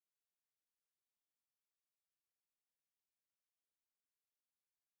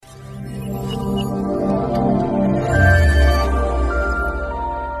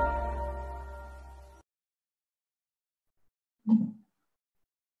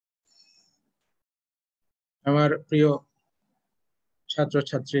আমার প্রিয়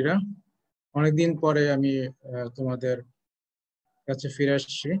ছাত্রছাত্রীরা, অনেকদিন পরে আমি তোমাদের কাছে ফিরে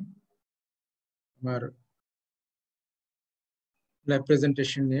আসছি আমার ল্যাব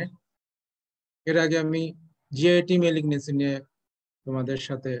প্রেজেন্টেশন নিয়ে। এর আগে আমি জিআইটি ম্যালিগনেন্সি নিয়ে তোমাদের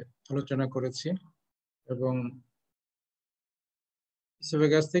সাথে আলোচনা করেছি এবং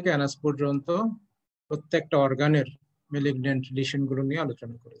ইসোফেগাস থেকে অ্যানাস পর্যন্ত প্রত্যেকটা অর্গানের ম্যালিগনেন্ট লিশনগুলো নিয়ে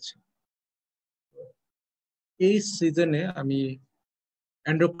আলোচনা করেছি। এই সিজনে আমি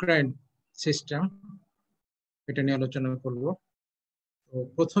এন্ডোক্রাইন সিস্টেম এটা নিয়ে আলোচনা করব। তো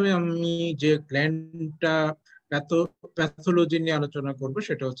প্রথমে আমি যে গ্ল্যান্ডটা প্যাথোলজি নিয়ে আলোচনা করব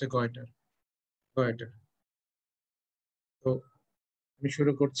সেটা হচ্ছে গয়টার। তো আমি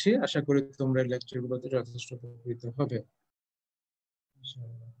শুরু করছি, আশা করি তোমরা লেকচারগুলোতে যথেষ্ট উপকৃত হবে।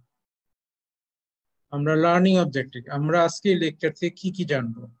 আমরা লার্নিং অবজেক্টিভ, আমরা আজকে লেকচার থেকে কি কি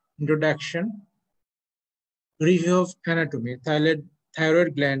জানবো? Introduction, review of anatomy, thyroid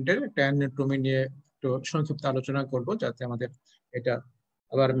গ্ল্যান্ডের একটা অ্যানাটমি নিয়ে একটু সংক্ষিপ্ত আলোচনা করব, যাতে আমাদের এটা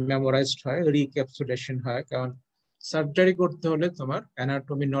আবার মেমোরাইজড হয়, রিক্যাপসুলেশন হয়। কারণ সার্জারি করতে হলে তোমার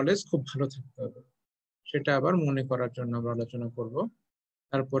অ্যানাটমি নলেজ খুব ভালো থাকতে হবে, সেটা আবার মনে করার জন্য আমরা আলোচনা করব।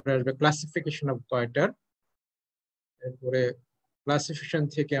 তারপরে আসবে ক্লাসিফিকেশন অফ গয়টার, এরপরে ক্লাসিফিকেশন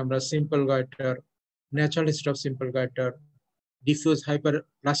থেকে আমরা simple goitre, natural history of simple goitre, diffuse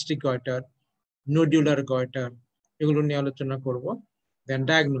hyperplastic goitre, nodular goitre, এগুলো নিয়ে আলোচনা করব। দেন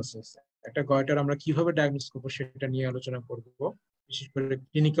ডায়াগনোসিস, একটা গয়টার আমরা কিভাবে ডায়াগনোস করবো সেটা নিয়ে আলোচনা করব, বিশেষ করে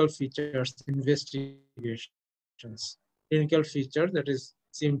clinical features, investigations, clinical feature that is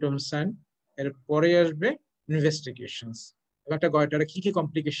symptoms sign. এরপরে আসবে ইনভেস্টিগেশনস, একটা গয়টারে কি কি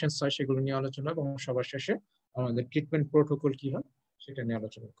কমপ্লিকেশনস হয় সেগুলো নিয়ে আলোচনা, এবং সবার শেষে আমাদের ট্রিটমেন্ট প্রোটোকল কি হয় সেটা নিয়ে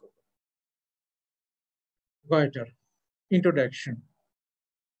আলোচনা করব। Goiter. Introduction.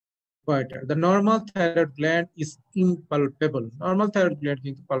 Goiter. The normal thyroid gland is impalpable. Normal thyroid gland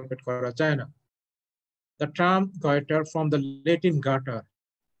কিন্তু palpate করা যায় না। The term goiter from the Latin gaiter,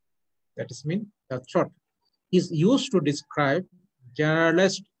 that is mean the throat, is used to describe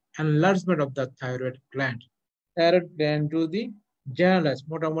generalized enlargement of the thyroid gland. Thyroid gland যদি generalized,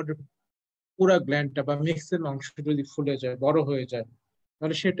 মোটামুটি পুরো গ্ল্যান্ডটা বা মিক্সেল অংশ যদি ফুলে যায়, বড় হয়ে যায়,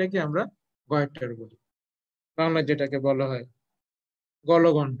 তাহলে সেটাকে আমরা গয়টার বলি। বাংলা যেটাকে বলা হয়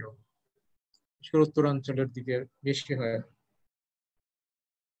গলগণ্ড, উত্তরাঞ্চলের দিকে বেশি হয়।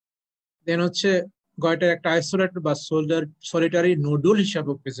 দেন হচ্ছে গয়টার একটা আইসোলেটেড বা সলিটারি নোডুল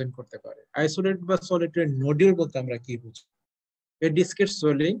হিসাবে প্রেজেন্ট করতে পারে। আইসোলেটেড বা সলিটারি নোডুল বলতে আমরা কি বুঝি? A discrete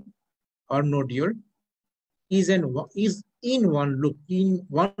swelling or nodule is in one loop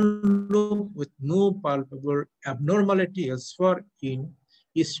with no palpable abnormality elsewhere in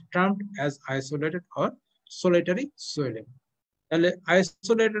is termed as isolated or solitary swelling. তাহলে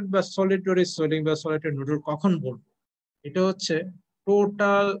আইসোলেটেড বা সলিটারি সোয়েলিং বা সলিটারি নোডুল কখন বলবো? এটা হচ্ছে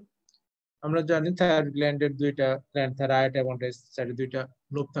টোটাল, আমরা জানি থাইরয়েড গ্ল্যান্ডের দুইটা গ্ল্যান্ড, থাইরয়েড এবং সাইডে দুইটা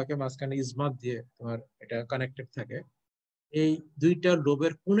লোব থাকে, মাঝখানে ইজমাত দিয়ে তোমার এটা কানেক্টেড থাকে। এই দুইটা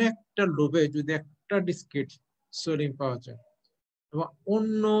লোবের কোন একটা লোবে যদি একটা ডিসক্রিট সোয়েলিং পাওয়া যায় এবং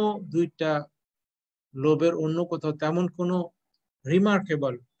অন্য দুইটা লোবের অন্য কোথাও তেমন কোনো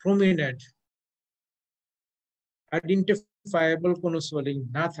রিমার্কেবল, প্রমিনেন্ট, আইডেন্টিফায়েবল কোনো সোয়েলিং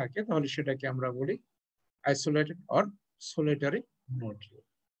না থাকে, তাহলে সেটাকে আমরা বলি আইসোলেটেড অর সলিটারি নোডুল।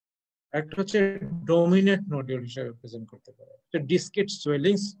 একটা হচ্ছে ডমিনেন্ট নোডুল হিসেবে প্রেজেন্ট করতে পারে। Discrete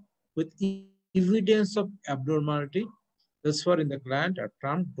swellings with evidence of abnormality elsewhere in the gland are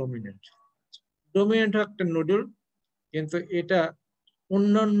termed dominant. Dominant একটা নোডুল, কিন্তু এটা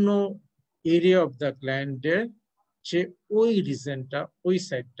অন্যান্য এরিয়া অফ দ্য গ্ল্যান্ডের যে ওই রিজনটা, ওই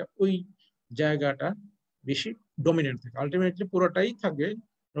সাইডটা, ওই জায়গাটা বেশি ডমিনেন্ট থাকে। আলটিমেটলি পুরোটাই থাকবে,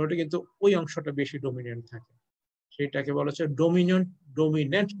 কিন্তু ওই অংশটা বেশি ডমিনেন্ট থাকে, সেটাকে বলা হচ্ছে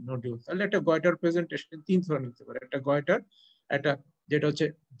ডমিনেন্ট নোডিউল। তাহলে একটা গয়টার প্রেজেন্টেশন তিন ধরনের নিতে পারে। একটা গয়টার, একটা যেটা হচ্ছে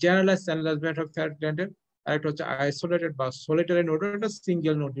জেনারেলাইজড এনলার্জমেন্ট অফ থাইরয়েড গ্ল্যান্ডের, আর একটা হচ্ছে আইসোলেটেড বা সলিটারি নোডিউল, একটা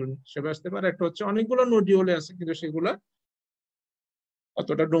সিঙ্গেল নোডিউল হিসেবে আসতে পারে। একটা হচ্ছে অনেকগুলো নোডিউলে আছে কিন্তু সেগুলা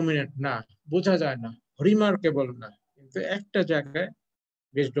অতটা ডমিনেন্ট না, বোঝা যায় না, রিমার্কেবল না, কিন্তু একটা জায়গায়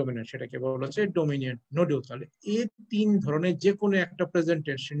বেশ ডমিনেন্ট, সেটাকে বলা হচ্ছে ডমিনেন্ট নোডিউল। তাহলে এই তিন ধরনের যে কোনো একটা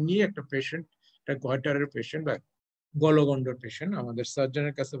প্রেজেন্টেশন নিয়ে একটা পেশেন্ট, একটা গয়টারের পেশেন্ট বা গলগণ্ডর পেশেন্ট আমাদের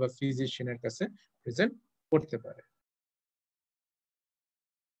সার্জনের কাছে বা ফিজিশিয়ানের কাছে প্রেজেন্ট করতে পারে।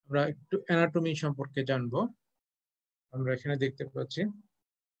 আমরা একটু অ্যানাটমি সম্পর্কে জানবো। আমরা এখানে দেখতে পাচ্ছি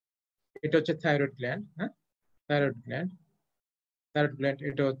এটা হচ্ছে থাইরয়েড গ্ল্যান্ড। হ্যাঁ, থাইরয়েড গ্ল্যান্ড,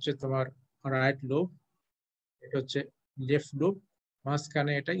 এটা হচ্ছে তোমার রাইট লোব, এটা হচ্ছে লেফট লোব,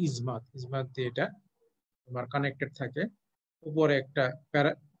 মাঝখানে এটা ইজমাত দিয়ে এটা তোমার কানেক্টেড থাকে। উপরে একটা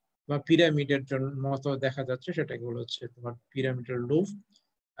বা পিরামিডের মতো দেখা যাচ্ছে, সেটাগুলো হচ্ছে তোমার পিরামিডের লোভ,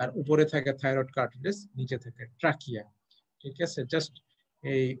 আর উপরে থাকে থাইরয়েড কার্টিলেজ, নিচে থাকে ট্রাকিয়া। ঠিক আছে, জাস্ট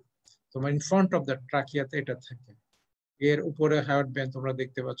এই তোমার ইন ফ্রন্ট অফ দ্য ট্রাকিয়াতে এটা থাকে। এর উপরে হাইট বেন তোমরা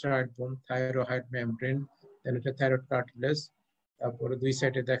দেখতে পাচ্ছ, হাইট বোন, থাইরোহাইড মেমব্রেন, দেন এটা থাইরয়েড কার্টিলেজ। তারপরে দুই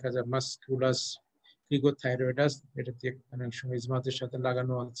সাইডে দেখা যায় মাসকুলাস ক্লিগোথাইরয়েডাস, এটা দিয়ে অনেক সময় ইজমাতের সাথে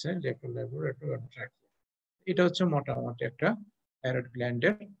লাগানো আছে। এটা হচ্ছে মোটামুটি একটা থাইরয়েড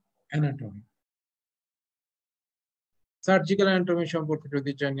গ্ল্যান্ডের অ্যানাটমি। সার্জিক্যাল অ্যানাটমি সম্পর্কে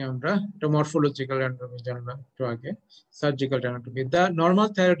যদি জানি আমরা, এটা মরফোলজিক্যাল অ্যানাটমি জানলাম একটু আগে। Surgical anatomy, the normal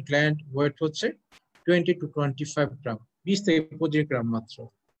thyroid gland wait হচ্ছে 20 to 25 গ্রাম, 20 থেকে 25 গ্রাম মাত্র।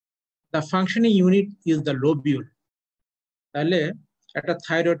 The functioning unit is the lobule. তাহলে একটা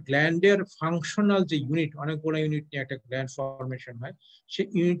থাইরয়েড গ্ল্যান্ডের ফাংশনাল যে ইউনিট, অনেকগুলো ইউনিট নিয়ে একটা গ্ল্যান্ড ফরমেশন হয়, সেই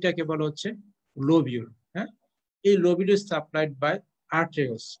ইউনিটটাকে বলা হচ্ছে লোবিউল। হ্যাঁ, এই লোবিউল ইজ সাপ্লাইড বাই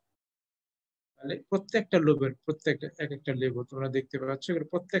আর্টেরিয়লস। তাহলে প্রত্যেকটা লোবের প্রত্যেকটা এক একটা লেবু তোমরা দেখতে পাচ্ছ,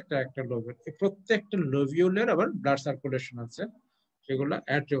 প্রত্যেকটা একটা লোবের, এই প্রত্যেকটা লোবিউলের আবার ব্লাড সার্কুলেশন আছে, সেগুলো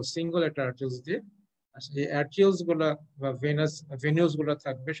অ্যার্টিওল, সিঙ্গল একটা অ্যার্টিওলস দিয়ে। এই অ্যার্টিওলস গুলা বা ভেনিউস গুলা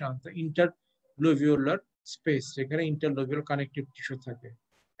থাকবে সাধারণত ইন্টারলোভিউলার স্পেস, যেখানে ইন্টারলোভিউল কানেকটিভ টিস্যু থাকে।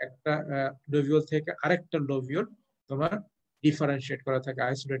 একটা লোভিউল থেকে আরেকটা লোভিউল তোমার ডিফারেন্সিয়েট করা থাকে,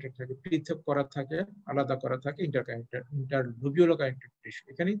 আইসোলেটেড থাকে, পৃথক করা থাকে, আলাদা করা থাকে, ইন্টারলোভিউলার কানেকটিভ টিস্যু।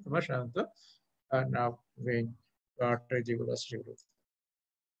 এখানেই তোমার সাধারণত নার্ভ, ভেইন, আর্টারি যেগুলো আছে সেগুলো।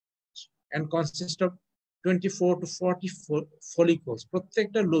 and consist of 24 to 40 follicles।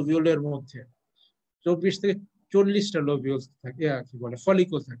 প্রত্যেকটা লোভিউলের মধ্যে 24 থেকে 40টা লোভিউলস থাকে, কি বলে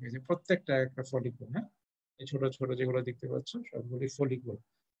ফলিকল থাকে, যে প্রত্যেকটা একটা ফলিকল। হ্যাঁ, এই ছোট ছোট যেগুলো দেখতে পাচ্ছ সবগুলি ফলিকল।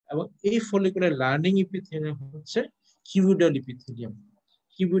 এবং এই ফলিকুলের লার্নিং ইপিথেলিয়াম হচ্ছে কিউবিডাল ইপিথেলিয়াম।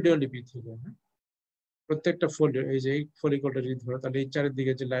 কিউবিডাল ইপিথেলিয়াম, প্রত্যেকটা ফলিকল, এই যে এই ফলিকলটা যদি ধরো, তাহলে এই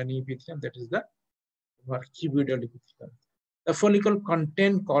চারিদিকে যে learning ইপিথেলিয়াম, that is the কিউবিডাল ইপিথেলিয়াম। The follicle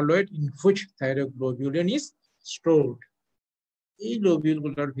contain colloid in which thyroglobulin is stored. এই লোবিউল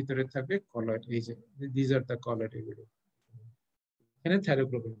গুলোর ভিতরে থাকবে কলয়েড, এই যে দিস আর দ্য কলয়েড, এগুলো এখানে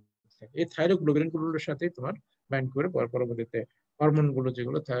থাইরোগ্লোবিউলিন থাকে। এই থাইরোগ্লোবিউলিন গুলোর সাথে তোমার বাইন্ড করে পরবর্তীতে হরমোন গুলো,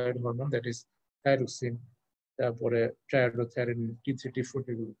 যেগুলো thyroid hormone, that is thyroxine, তারপরে ট্রায়োডোথাইরিন, T3, T4,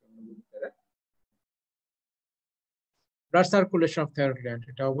 এগুলো। Blood circulation of thyroid gland,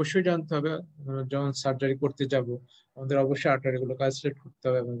 এটা অবশ্যই জানতে হবে। যখন সার্জারি করতে যাব আমাদের অবশ্যই আর্টারি গুলো কালসিলেট করতে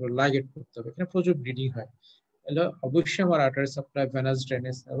হবে এবং লাইগেট করতে হবে। এখানে প্রচুর ব্লিডিং হয়, তাহলে অবশ্যই আমার আর্টারি সাপ্লাই, ভেনাস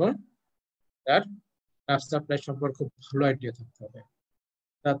ড্রেনেজ এবং তার নার্ভ সাপ্লাই সম্পর্কে খুব ভালো আইডিয়া থাকতে হবে।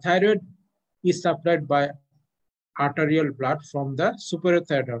 The thyroid is supplied by arterial blood from the superior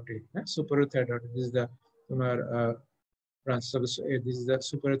thyroid artery. Superior thyroid artery, this is the branch of this is the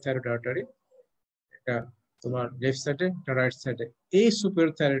superior thyroid artery. এটা তোমার left সাইডে, রাইট সাইডে। এই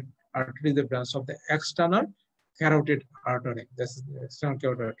superior thyroid artery is the branch of the external carotid artery. This is the external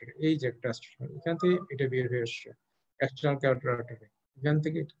carotid artery. এই যে একটা এখান থেকে এটা বের হয়ে আসছে, external carotid artery এখান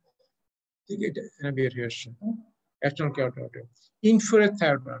থেকে ঠিক এটা বের হয়ে আসছে, external carotid artery। Inferior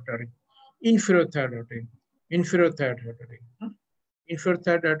thyroid artery, inferior thyroid artery, inferior thyroid artery, inferior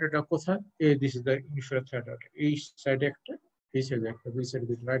thyroid artery কোথায়? এই this is the inferior thyroid artery, এই সাইডে একটা, এই সাইডে একটা, দুই সাইডে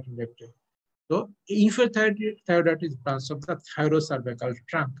রাইট এন্ড লেফট। তো inferior thyroid artery is branch of the thyrocervical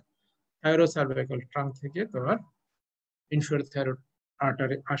trunk। thyrocervical trunk থেকে তোমার inferior thyroid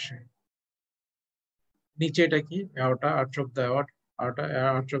artery আসে। নিচে এটা কি? aorta, arch of the aorta,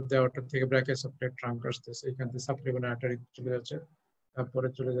 arch of the aorta থেকে brachiocephalic trunk আসতেছে, এখান থেকে সাবক্লেভিয়ান আর্টারি চলে যাচ্ছে, তারপরে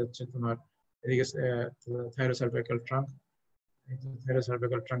চলে যাচ্ছে তোমার এদিকে thyrocervical trunk,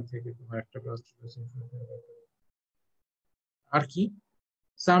 thyrocervical trunk থেকে তোমার একটা আর কি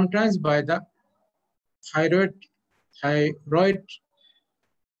sometimes by the thyroid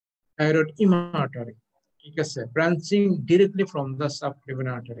artery, ঠিক আছে, branching directly from the subclavian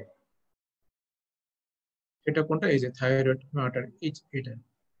artery। এটা কোনটা? এই যে থাইরয়েড আর্টারি,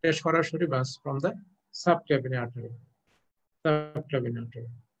 এটা সরাসরি branch from the subclavian artery. Subclavian artery,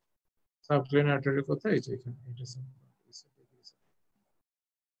 subclavian artery কোথায়? এই যে এখানে, এটা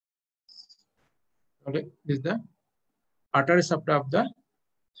তাহলে is the artery supply of the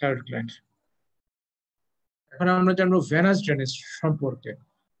thyroid gland. এখন আমরা জানবো ভেনাস ড্রেনেজ সম্পর্কে।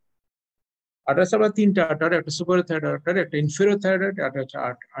 আর্টারি সাপ্লাই তিনটা আর্টারি, একটা সুপারিয়র থাইরয়েড আর্টারি, একটা ইনফেরিয়র থাইরয়েড আর্টারি, একটা হচ্ছে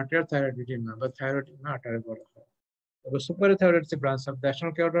আর্টারিয়াল থাইরয়েড ইডিমা বা থাইরয়েড আর্টারি বলা হয়। The superior thyroid is a branch of the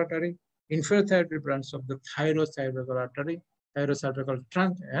external carotid artery, inferior thyroid is a branch of the thyrocervical artery, thyrocervical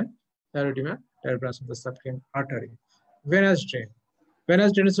trunk, and thyroidema branch of the subclavian artery. Venous drain,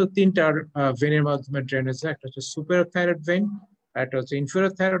 venous drain is তিনটা ভেনের মাধ্যমে drainage হয়। একটা হচ্ছে superior thyroid vein, একটা হচ্ছে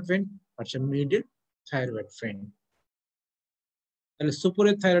inferior thyroid vein, আর হচ্ছে middle thyroid vein। তাহলে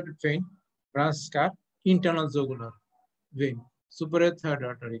superior thyroid vein branch কার internal jugular vein, superior thyroid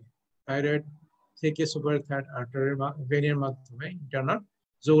artery, thyroid থেকে সুপারিয়র থাইরয়েড আর্টারির ভেইনের মাধ্যমে ইন্টারনাল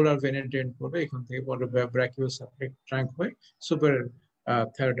জুগুলার ভেইনে ড্রেন করবে, এখান থেকে পরে ব্রাকিওসেফালিক ট্রাঙ্ক হয়ে সুপারিয়র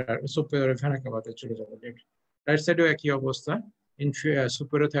থাইরয়েড সুপারিয়র ভেনা কাভাতে চলে যাবে। রাইট সাইডেও একই অবস্থা,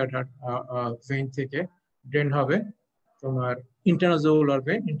 সুপারিয়র থাইরয়েড ভেইন থেকে ড্রেন হবে তোমার ইন্টারনাল জুগুলার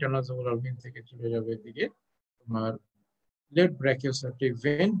ভেইন থেকে চলে যাবে এদিকে তোমার left brachiocephalic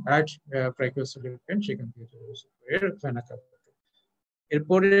vein, right brachiocephalic vein, সেখান থেকে চলে যাবে সুপারিয়র ভেনা কাভাতে।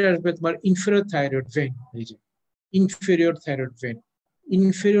 এরপরে আসবে তোমার ইনফেরিয়র থাইরয়েড ভেইন, এই যে inferior thyroid vein.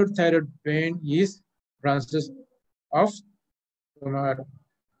 Inferior thyroid vein is branches of তোমার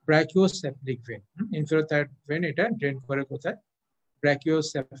brachiocephalic vein. Inferior thyroid vein এটা ড্রেন করে কোথায়?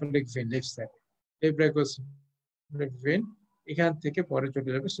 ব্রাকিওসেফালিক ভেইন লেফট সাইডে, এই ব্রাকিওসেফালিক ভেইন এখান থেকে পরে চলে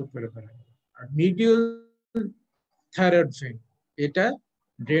যাবে সুপারিয়র ভেনা। আর মিডিয়াল থাইরয়েড ভেইন এটা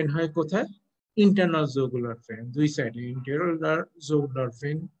ড্রেন হয় কোথায়? ইন্টারনাল জুগুলার ভেইন, দুই সাইডে internal jugular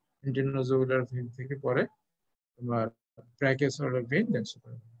vein, internal jugular vein থেকে পরে তোমার ব্রাকিওসেফালিক ভেইন দেন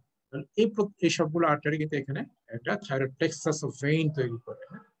সুপারিয়র ভেইন। এই সবগুলো আর্টারি কিন্তু এখানে একটা থাইরয়েড প্লেক্সাস অফ ভেইন তৈরি করে,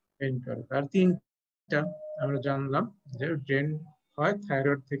 ভেইন করে। আর তিনটা আমরা জানলাম যে ড্রেন হয়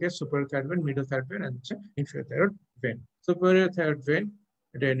থাইরয়েড থেকে superior thyroid vein, middle thyroid vein আর হচ্ছে inferior thyroid vein. Superior thyroid vein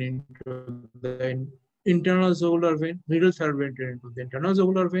drain into the internal jugular vein, middle thyroid vein drain into the internal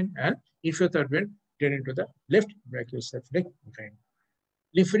jugular vein, and inferior thyroid vein drain into the left brachiocephalic vein.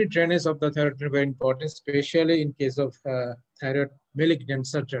 Lymphatic drainage of the thyroid is very important, especially in case of thyroid malignant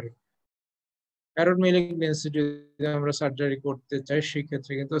surgery. Thyroid malignancy যদি আমরা surgery করতে চাই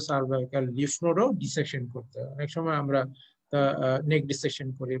সেক্ষেত্রে কিন্তু cervical leaf নোডও dissection করতে হয়। অনেক সময় আমরা নেক ডিসেকশন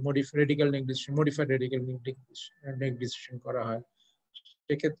করি, রেডিক্যাল নেক ডিসেকশন, মডিফাইড রেডিক্যাল নেক ডিসেকশন করা হয়।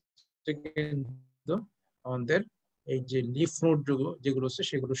 সেক্ষেত্রে কিন্তু আমাদের এই যে লিফ নোড যেগুলো আছে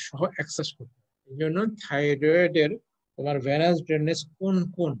সেগুলো সহ অ্যাক্সেস করতে হয়। এই জন্য থাইরয়েডের তোমার ভেনাস ড্রেনেজ কোন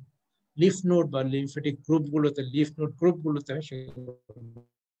কোন লিফ নোড বা লিম্ফেটিক গ্রুপগুলোতে, লিফ নোড গ্রুপগুলোতে সেগুলো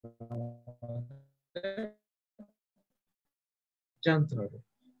জানতে হবে।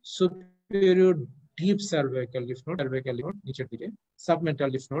 Superior deep cervical leaf node, cervical leaf node নিচের দিকে, সাবমেন্টাল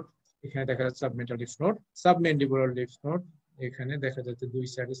লিফ নোড এখানে দেখা যাচ্ছে, submental leaf node, submandibular leaf node এখানে দেখা যাচ্ছে দুই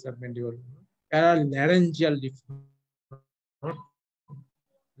সাইডে সাবমেন্ডিবুলার, প্যারাল্যারেঞ্জিয়াল লিফ নোড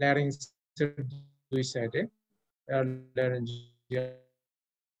ল্যারিংসের দুই সাইডে, প্যারাল্যারেঞ্জিয়াল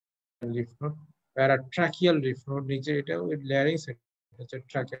লিফ নোড, প্যারাট্রাকিয়াল লিফ নোড নিচে, এটা ওই ল্যারিংস হচ্ছে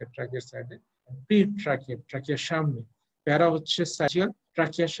ট্রাকিয়ার সাইডে, প্রি ট্রাকিয়ার সামনে, প্যারা হচ্ছে সাইজিয়াল,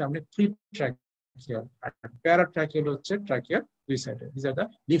 ট্রাকিয়ার সামনে প্রি ট্রাকিয়াল, আর প্যারাট্রাকিয়াল হচ্ছে ট্রাকিয়ার দুই সাইডে। These are the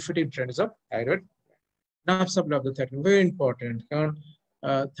lymphatic drainage of thyroid. Nerve supply of the thyroid very important, কারণ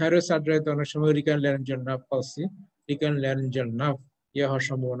থাইরয়েড সার্জারিতে অনেক সময় recurrent laryngeal nerve palsy, recurrent laryngeal nerve ইয়ে হওয়ার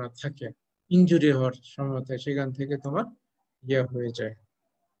সম্ভাবনা থাকে, ইনজুরি হওয়ার সম্ভাবনা থাকে, সেখান থেকে তোমার ইয়ে হয়ে যায়।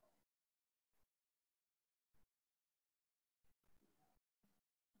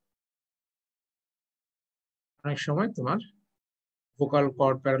 অনেক সময় তোমার ভোকাল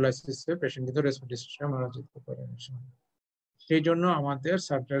কর্ড প্যারালাইসিসে পেশেন্ট কিন্তু রেসপিরেটরি সিস্টেম মারা যেতে পারে অনেক সময়। সেই জন্য আমাদের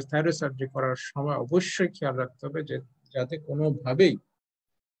থাইরয়েড সার্জারি করার সময় অবশ্যই খেয়াল রাখতে হবে যে যাতে কোনোভাবেই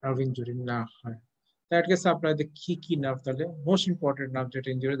নার্ভ ইনজুরি না হয়। থাইরয়েডকে সাপ্লাইতে কি কি নার্ভ, তাহলে মোস্ট ইম্পর্টেন্ট নার্ভ যেটা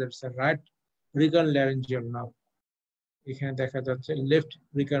injury, that's right recurrent laryngeal nerve, এখানে দেখা যাচ্ছে লেফট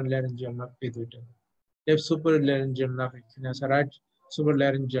রিকারেন্ট ল্যারিঞ্জিয়াল নার্ভ, এই দুইটা, লেফট সুপারিয়র ল্যারিঞ্জিয়াল নার্ভ এখানে আছে, রাইট সুপার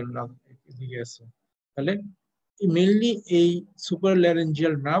ল্যারিঞ্জিয়াল নার্ভ এদিকে আছে। তাহলে মেইনলি এই সুপার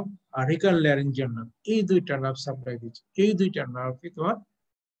ল্যারিঞ্জিয়াল নার্ভ আর রিকারেন্ট ল্যারিঞ্জিয়াল নার্ভ এই দুইটা নার্ভ সাপ্লাই দিচ্ছে, এই দুইটা নার্ভই তোমার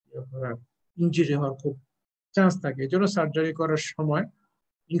ইনজুরি হওয়ার খুব চান্স থাকে। এই জন্য সার্জারি করার সময়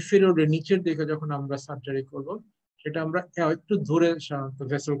ইনফেরিয়রের নিচের দিকে যখন আমরা সার্জারি করব সেটা আমরা একটু ধরে সাধারণত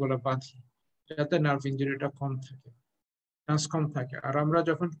ভেসেল গুলো বাঁধি যাতে নার্ভ ইনজুরিটা কম থাকে, চান্স কম থাকে। আর আমরা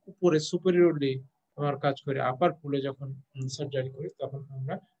যখন উপরে সুপিরিয়রলি আমার কাজ করি, আপার পুলে যখন সার্জারি করি তখন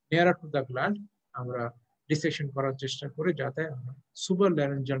আমরা নিয়ারার টু দ্য গ্ল্যান্ড আমরা ডিসেকশন করার চেষ্টা করি যাতে আমরা সুপার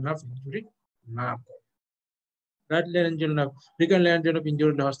ল্যারিঞ্জিয়াল নার্ভ ইনজুরি না করে। Right laryngeal nerve, recurrent laryngeal nerve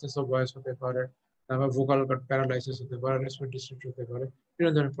injury হস্টেস of voice হতে পারে, তারপর ভোকাল কর্ড প্যারালাইসিস হতে পারে, রেসপিরেটরি ডিস্ট্রাক্ট হতে পারে,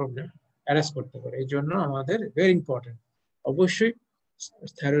 বিভিন্ন ধরনের প্রবলেম অ্যারেস করতে পারে। এই জন্য আমাদের ভেরি ইম্পর্টেন্ট অবশ্যই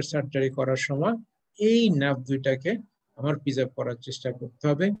থাইরয়েড সার্জারি করার সময় এই নার্ভ দুইটাকে আমার প্রিজার্ভ করার চেষ্টা করতে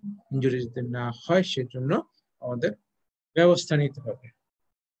হবে, ইনজুরি যাতে না হয় সেজন্য আমাদের ব্যবস্থা নিতে হবে।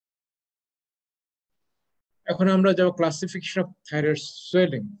 এখন আমরা যাব classification of thyroid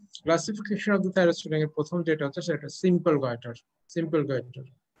swelling. Classification of the thyroid swelling এর প্রথম যেটা হচ্ছে সেটা simple goitre,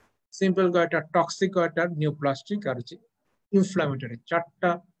 simple goitre, toxic goitre, নিউপ্লাস্টিক আর হচ্ছে ইনফ্ল্যামেটরি,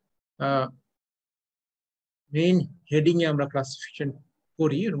 চারটা মেইন হেডিং এ আমরা ক্লাসিফিকেশন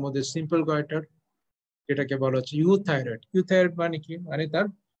করি। এর মধ্যে সিম্পল গয়টার, যেটাকে বলা হচ্ছে ইউথাইরয়েড। ইউথাইরয়েড মানে কি? মানে তার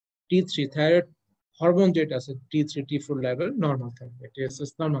T3 থাইরয়েড হরমোন যেটা আছে T3 T4 লেভেল নরমাল থাকবে,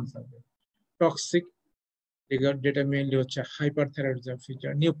 TSS নরমাল থাকবে। টক্সিক যেটা মেইনলি হচ্ছে হাইপারথাইরয়েডিজম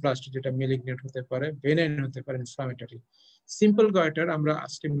ফিচার, নিউপ্লাস্ট যেটা মেলিগনেন্ট হতে পারে, বেনাইন হতে পারে, ইনফ্লামেটরি। সিম্পল গয়টার আমরা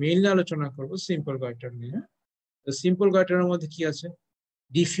আজকে মেইনলি আলোচনা করব সিম্পল গয়টার নিয়ে। তো সিম্পল গয়টারের মধ্যে কি আছে?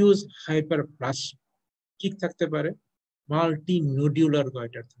 ডিফিউজ হাইপারপ্লাস্টিক থাকতে পারে, মাল্টি নোডিউলার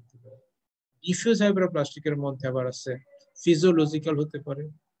গয়টার থাকতে পারে। ডিফিউজ হাইপারপ্লাস্টিকের মধ্যে আবার আছে ফিজিওলজিক্যাল হতে পারে,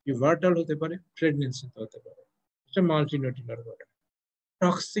 পিভার্টাল হতে পারে, প্রেগন্যান্সিতে হতে পারে। এটা মাল্টি নোডিউলার গয়টার।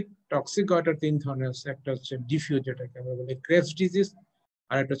 টক্সিক গয়টার তিন ধরনের আছে। একটা হচ্ছে ডিফিউজ, যেটাকে আমরা বলি ক্রেভস ডিজিজ,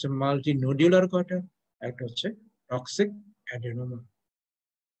 আর একটা হচ্ছে মাল্টি নোডিউলার গয়টার, একটা হচ্ছে টক্সিক অ্যাডেনোমা।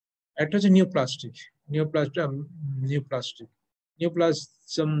 একটা হচ্ছে নিউপ্লাস্টিক।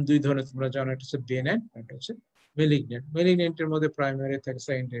 নিউপ্লাজম দুই ধরনের তোমরা জানো, একটা হচ্ছে বেনাইন, একটা হচ্ছে মেলিগনেন্ট। মেলিগনেন্টের মধ্যে প্রাইমারি থাকে,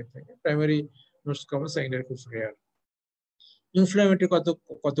 সেকেন্ডারি থাকে। প্রাইমারি মোস্ট কমন, সেকেন্ডারি খুব রেয়ার। ইনফ্লামেটরি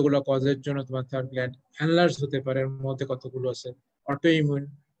কতগুলো কজের জন্য তোমার থার্ড গ্ল্যান্ড এনলার্জ হতে পারে, এর মধ্যে কতগুলো আছে অটোইমিউন,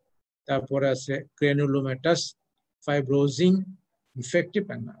 তারপরে আছে গ্রানুলোমাটাস, ফাইব্রোজিং, ইনফেক্টিভ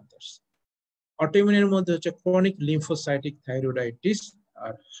এন্ড আদার্স। অটোইমিউনের মধ্যে হচ্ছে ক্রনিক লিম্ফোসাইটিক থাইরয়েডাইটিস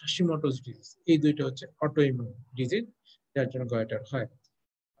আর হাশিমোটোস ডিজিজ, এই দুইটা হচ্ছে অটোইমিউন ডিজিজ যার জন্য গয়টার হয়।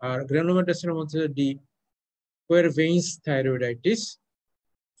 আর গ্রানুলোমাটাসের মধ্যে ডি কোয়ারভেইন্স থাইরয়েডাইটিস,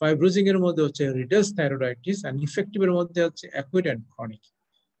 ফাইব্রোজিং এর মধ্যে হচ্ছে রিডাস থাইরয়েডাইটিস, আর ইনফেক্টিভ এর মধ্যে হচ্ছে অ্যাকুইট এন্ড ক্রনিক।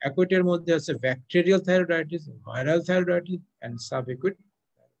 অ্যাকুইট এর মধ্যে আছে bacterial thyroiditis, viral thyroiditis and সাবঅ্যাকুইট।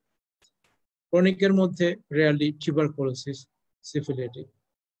 ক্রনিকের মধ্যে রেয়ারলি টিউবারকুলোসিস, সিফিলিটিস,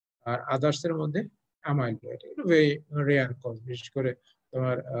 আর আদার্স এর মধ্যে অ্যামাইলয়েড। এগুলো ভেরি রেয়ার কজ, বিশেষ করে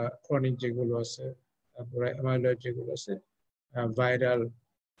তোমার ক্রনিক যেগুলো আছে, তারপরে অ্যামাইলয়েড যেগুলো আছে, ভাইরাল,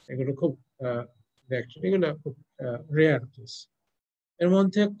 এগুলো খুব এগুলো খুব রেয়ার কেস। এর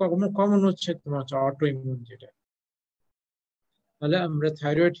মধ্যে কমন হচ্ছে তোমার হচ্ছে অটোইমিউন যেটা। তাহলে আমরা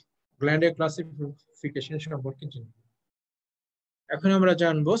থাইরয়েড গ্ল্যান্ডের ক্লাসিফিকেশন সম্পর্কে জানবো। এখন আমরা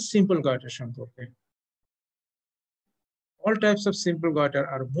জানবো সিম্পল গয়টার সম্পর্কে। All types of simple goiter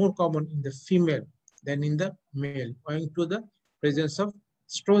are more common in the female than in the male, owing to the presence of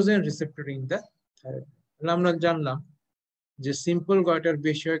estrogen receptor in the thyroid. আমরা জানলাম যে সিম্পল গয়টার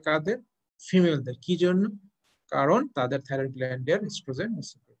বেশি হয় কাদের? ফিমেলদের। কি জন্য? কারণ তাদের থাইরয়েড গ্ল্যান্ডের এস্ট্রোজেন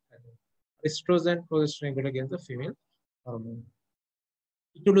রিসেপ্টর থাকে। এস্ট্রোজেন, প্রোজেস্টেরন এগুলো কিন্তু ফিমেল হরমোন।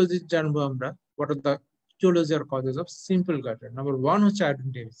 ইটিওলজি জানবো আমরা। What are the etiology or causes of simple goiter? Number 1 হচ্ছে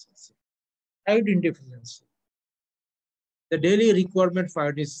iodine deficiency. Iodine deficiency. The daily requirement for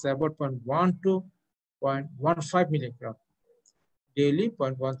iodine is about 0.1 to 0.15 milligram. Daily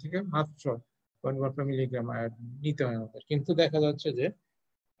 0.1 থেকে মাত্র 0.15 milligram iodine নিতে হয় আমাদের। কিন্তু দেখা যাচ্ছে যে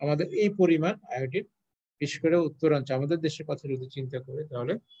আমাদের এই পরিমাণ আয়োডিন, বিশেষ করে উত্তরাঞ্চল, আমাদের দেশের কথা যদি চিন্তা করি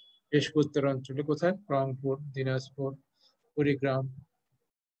তাহলে বেশ উত্তরাঞ্চলে কোথায়? রংপুর, দিনাজপুর, কুড়িগ্রাম,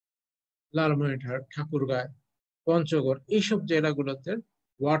 লালমনিরহাট, ঠাকুরগাঁও, পঞ্চগড়, এইসব জেলাগুলোতে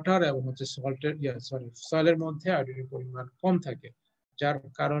ওয়াটার এবং হচ্ছে সয়েলের মধ্যে আয়োডিনের পরিমাণ কম থাকে, যার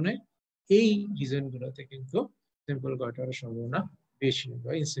কারণে এই রিজনগুলোতে কিন্তু সিম্পল গয়টারের সম্ভাবনা বেশি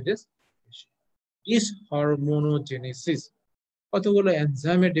বা ইনসিডেন্স বেশি। ডিসহরমোনোজেনেসিস, কতগুলো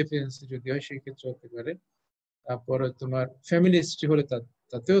এনজাইমের ডেফিসিয়েন্সি যদি হয় সেই ক্ষেত্রে হতে পারে। তারপরে তোমার ফ্যামিলি হিস্ট্রি হলে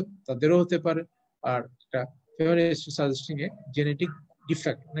তাদেরও হতে পারে। আর একটা family history suggesting a genetic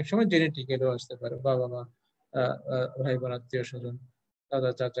defect, অনেক সময় জেনেটিক এরও আসতে পারে, বাবা মা, ভাই বোন, আত্মীয় স্বজন,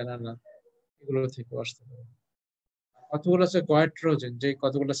 দাদা চাচা নানা, এগুলো থেকে আসতে পারে। কতগুলো আছে গয়ট্রোজেন, যে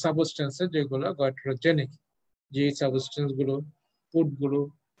কতগুলো সাবস্টেন্স যেগুলো গয়ট্রোজেনিক, যে সাবস্টেন্স গুলো ফুড গুলো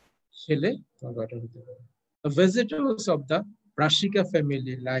খেলে গয়টার হতে পারে। Vegetables of the brassica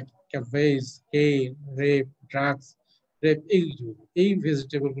family like cabbage, cane, rape, drugs, এই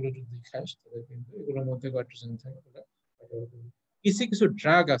ভেজিটেবল গুলো যদি খাস তাহলে কিন্তু এগুলোর মধ্যে গয়ট্রোজেন থাকে। কিছু কিছু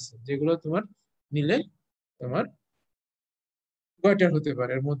ড্রাগ আছে যেগুলো তোমার নিলে তোমার গয়টার হতে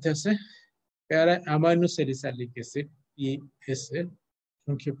পারে। এর মধ্যে আছে প্যারা অ্যামাইনোস্যালিসাইলিক অ্যাসিড, PSA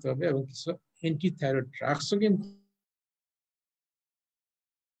সংক্ষিপ্ত হবে, এবং কিছু অ্যান্টিথাইরয়েড ড্রাগসও কিন্তু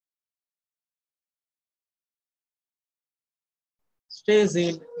stays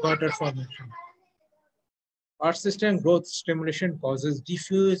in goiter formation. Persistent growth stimulation causes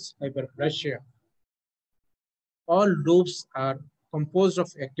diffuse hyperplasia. All loops are composed of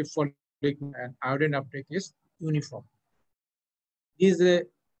active follicle and iodine uptake is uniform. This is a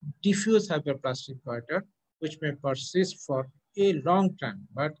diffuse hyperplastic goiter which may persist for a long time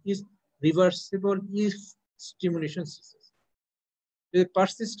but is reversible if stimulation ceases. যদি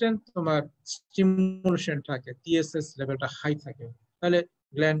persistent তোমার stimulation থাকে, TSS লেভেলটা high থাকে, তাহলে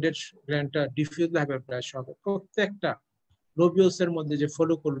গ্ল্যান্ডটা diffuse হাইপারপ্লাস হবে। প্রত্যেকটা লোবিউসের মধ্যে যে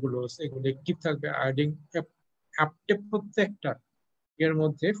ফলিকল গুলো আছে এগুলো অ্যাক্টিভ থাকবে, আয়োডিন প্রত্যেকটা এর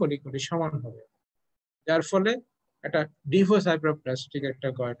মধ্যে ফলিকলি সমান হবে, যার ফলে একটা ডিফিউজ হাইপারপ্লাস্টিক একটা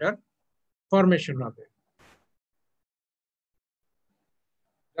গয়টার ফরমেশন হবে।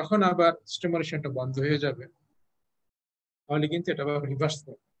 যখন আবার স্টিমুলেশনটা বন্ধ হয়ে যাবে তাহলে কিন্তু এটা আবার রিভার্স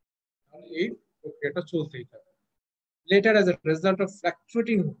করবে, তাহলে এই প্রক্রিয়াটা চলতেই থাকবে। Letter as a result of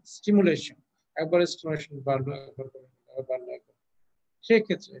fluctuating stimulation, একবার স্টিমুলেশন বাড়লো একবার বাড়লো,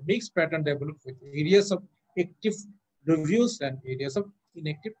 সেক্ষেত্রে mix pattern develop with areas of active লোবিউলস and areas of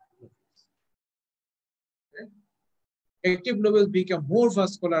inactive লোবিউলস। Active lobules become more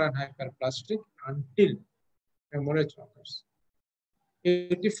vascular and hyperplastic until hemorrhage occurs.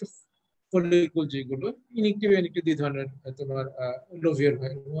 Active follicle যেগুলো inactive inactive দুই ধরনের তোমার lobule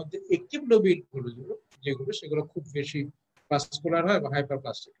হয়, এর মধ্যে অ্যাক্টিভ লোবিউল যেগুলো সেগুলো খুব বেশি ভাস্কুলার হয় বা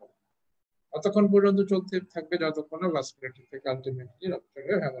হাইপারপ্লাস্টিক হয়। অতক্ষণ পর্যন্ত চলতে থাকবে যতক্ষণ না ভাস্কুলারিটি থেকে আলটিমেটলি রপ্চার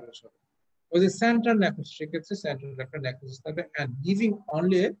হয়ে হ্যামারেজ হবে। ওই যে সেন্ট্রাল নেক্রোসিস, সেক্ষেত্রে সেন্ট্রাল একটা নেক্রোসিস থাকবে and giving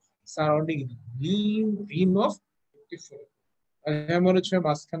only a surrounding Rim of active follicle. Haemorrhage হয়ে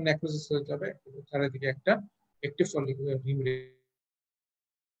মাঝখানে নেক্রোসিস হয়ে যাবে, চারিদিকে একটা active follicular Rim.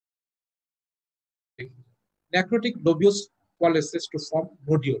 Necrotic লোবিউলস coalesces to form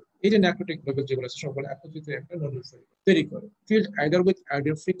nodule. এই যে নেক্রোটিক লোবিউল যেগুলো আছে সবগুলো একত্রিত একটা নোডিউল তৈরি করে, filled either with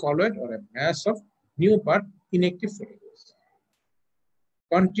iodine-free colloid or a mass of new but inactive follicles.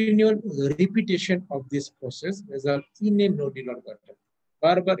 Continual repetition of this process result in a nodular goiter.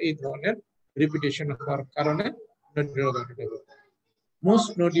 বারবার এই ধরনের রিপিটেশন হওয়ার কারণে নোডুলার goiter ডেভেলপ হয়। Most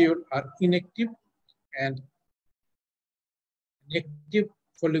nodules are inactive and active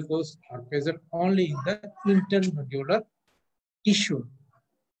follicles are present only in the internodular tissue.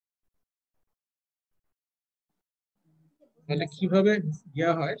 তাহলে কিভাবে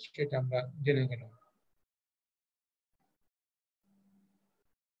দেওয়া হয় সেটা আমরা জেনে গেলাম।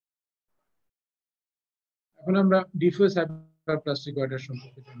 এখন আমরা ডিফিউজ হাইপারপ্লাস্টিক গয়টার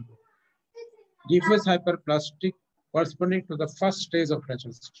সম্পর্কে জানব। Diffuse hyperplastic corresponding to the first stage of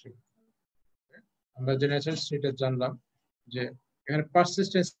natural history. আমরা যে ন্যাচারাল হিস্ট্রিটা জানলাম যে এখানে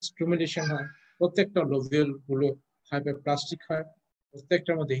পারসিস্টেন্ট স্টিমুলেশন হয়, প্রত্যেকটা লোবিউল গুলো হাইপারপ্লাস্টিক হয়,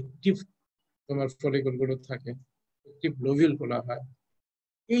 প্রত্যেকটার মধ্যে অ্যাক্টিভ তোমার ফলিকুল গুলো থাকে, অ্যাক্টিভ লোবিউল গুলো হয়।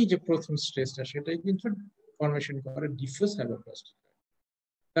 এই যে প্রথম স্টেজটা সেটাই কিন্তু ফরমেশন করে diffuse hyperplastic.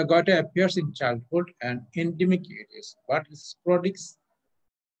 The goiter appears in childhood and endemic areas, but in sporadic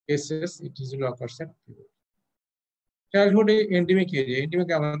cases it usually occurs at puberty. চাইল্ডহুডে endemic area, endemic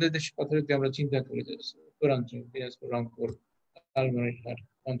আমাদের দেশের কথা যদি আমরা চিন্তা করি যে উত্তরাঞ্চল, দিনাজপুর, রংপুর, লালমনিরহাট,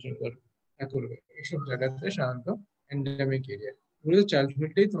 পঞ্চগড়, ঠাকুরগাঁও, এইসব জায়গাতে সাধারণত এন্ডেমিক এরিয়া ওগুলো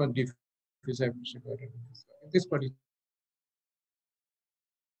চাইল্ডহুডেই তোমার ডিফিউজ হাইপারপ্লাস্টিক গয়টার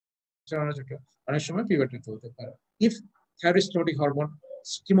অনেক সময় পিউবার্টি হতে পারে। If thyroid hormone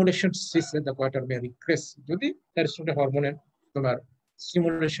stimulation সিসে the goiter may regress, যদি থাইরয়েড হরমোনের তোমার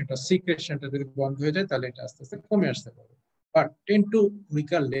স্টিমুলেশনটা সিক্রেশনটা যদি বন্ধ হয়ে যায় তাহলে এটা আস্তে আস্তে কমে আসতে পারে, but tend two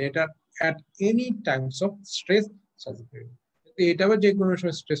weaker letter at any Times of stress surgery. এটা আবার যে কোনো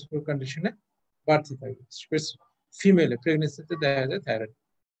সময় স্ট্রেসফুল কন্ডিশনে বাড়তে থাকে। স্ট্রেস ফিমেলে প্রেগনেন্সিতে দেখা যায় থাইরয়েড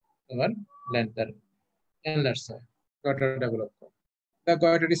তোমার এনলার্জ হয়, goiter ডেভেলপ করে। The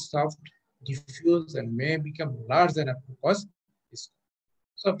goiter is soft, diffuse, and may become large enough to cause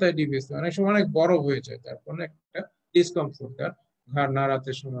সপ্তাহে ডিভিএস অনেক সময় অনেক বড় হয়ে যায়, তারপর একটা ডিসকমফোর্ট, তার ঘাড়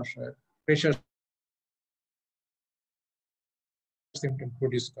নাড়াতে সমস্যা, প্রেশার সিমটম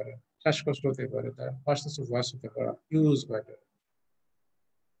প্রডিউস করে, শ্বাসকষ্ট হতে পারে, তার ফার্স্ট ভয়েস হতে পারে, use goiter.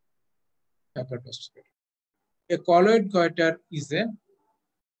 A colloid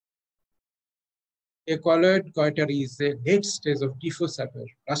goiter is a late stage of diffuse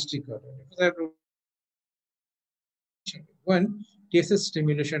hyperplastic goiter. When TSH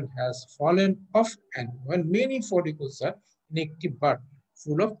stimulation has fallen off and when many follicles are inactive but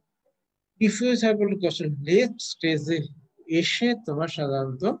full of diffuse hyperplastic late stage এসে তোমার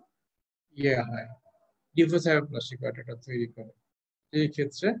সাধারণত হয় diffuse hyperplastic গয়টারটা তৈরি করে। এই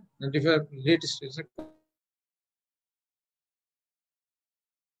ক্ষেত্রে late স্টেজে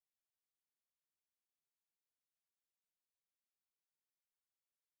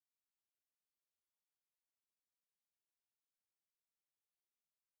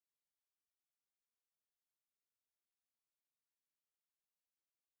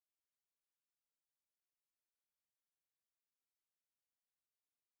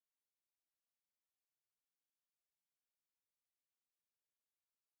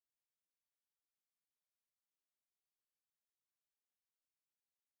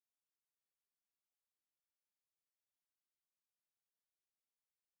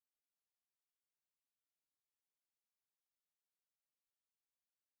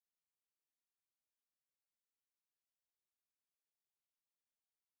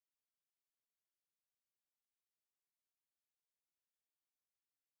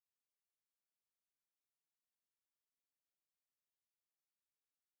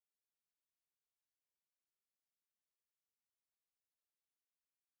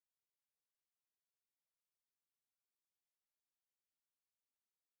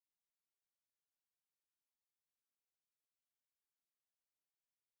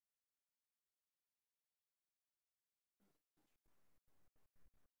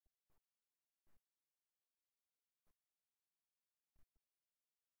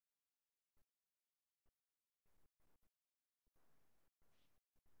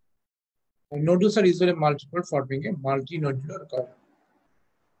Nodules are usually multiple, forming a multinodular goiter.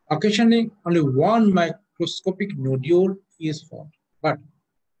 Occasionally, only one microscopic nodule is formed, but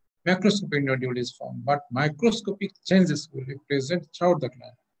macroscopic nodule is formed, but microscopic changes will be present throughout the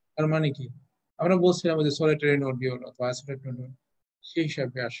gland. তার মানে কি আমরা বলছিলাম যে সলিটারি নোডিউল অথবা isolate nodule সেই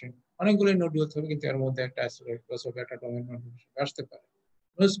হিসাবে আসে অনেকগুলো নোডিউল থাকে কিন্তু এর মধ্যে একটা আইসোলেট প্লাস একটা ডোমেন নোডিউল আসতে পারে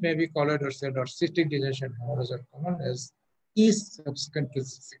Those may be colored or said or cystic deletion however are common as is subsequent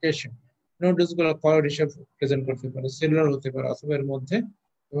classification. Nodules গুলো colored হিসেবে প্রেজেন্ট করতে পারে সেলুলার হতে পারে অথবা এর মধ্যে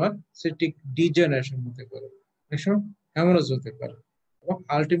তোমার সিস্টিক ডিজেনারেশন হতে পারে এসব হ্যামারেজ হতে পারে এবং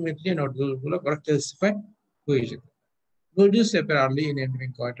আলটিমেটলি নোডুল গুলো ক্যালসিফাই হয়ে যেতে পারে Nodules appear early in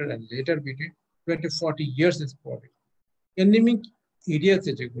endemic goiter and later between 20-40 years is probable. Endemic areas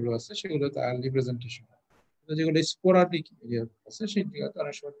যেগুলো আছে সেগুলোতে early presentation হয় যেগুলো স্পোরাডিক এরিয়া আছে সেগুলো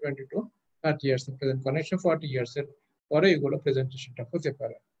অনেক সময় 20 to 30 years এর প্রেজেন্ট কনেকশন 40 years এর পরে এগুলো প্রেজেন্টেশনটা হতে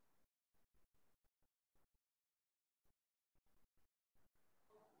পারে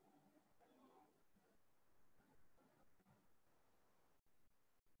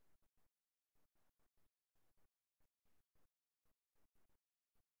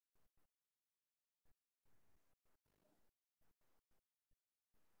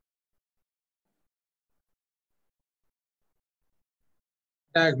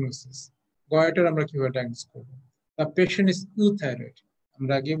ডায়াগনোসিস গয়টার আমরা কিভাবে ডায়াগনোস করব দ্য পেশেন্ট ইজ ইউথাইরয়েড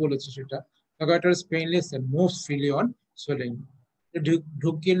আমরা আগে বলেছি সেটা the goitre is painless and moves freely on swelling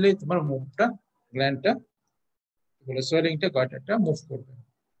ঢুক গেলে তোমার মুভটা গ্ল্যান্ডটা বলে সোয়েলিংটা গয়টারটা মুভ করবে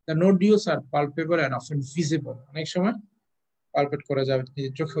the nodules R palpable and often visible অনেক সময় পালপেট করা যাবে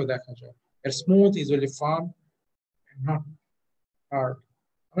নিজের চোখেও দেখা যায় এর smooth usually farm not hard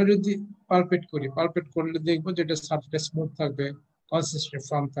আমরা যদি পালপেট করি পালপেট করলে দেখবো যেটা সারফেসটা স্মুথ থাকবে কনসিস্টেন্ট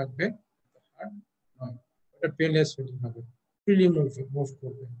ফার্ম থাকবে হার্ড নয় এটা পেনলেস ফিলিং হবে ফ্রিলি মুভ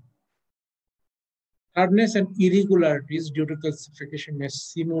করবে hardness and irregularities due to calcification May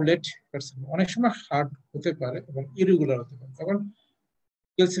simulate অনেক সময় হার্ড হতে পারে এবং ইরেগুলার হতে পারে তখন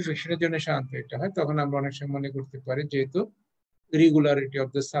ক্যালসিফিকেশনের জন্য শান্ত এটা হয় তখন আমরা অনেক সময় মনে করতে পারি যেহেতু ইরেগুলারিটি অফ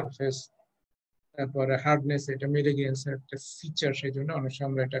দ্য সারফেস তারপরে হার্ডনেস এটা মেলিগনেন্সের একটা ফিচার সেই জন্য অনেক সময়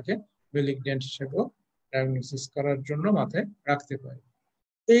আমরা এটাকে মেলিগনেন্ট হিসেবেও ডায়াগনোসিস করার জন্য মাথায় রাখতে পারি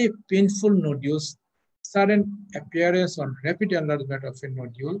এই painful nodules sudden appearance on rapid enlargement of a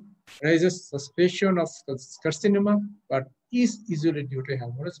nodule raises suspicion of carcinoma but is usually due to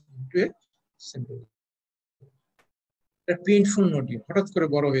hemorrhage into a simple painful nodule হঠাৎ করে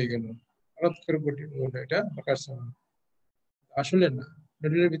বড় হয়ে গেল হঠাৎ করে এটা কার্সিনোমা আসলে না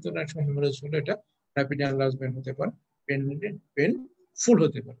নোডুলের ভিতরে অনেক সময় হেমোরেজ হলে এটা র্যাপিড এনলার্জমেন্ট হতে পারে পেইনফুল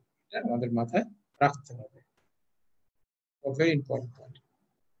হতে পারে এটা আমাদের মাথায় রাখতে হবে ভেরি ইম্পর্টেন্ট পয়েন্ট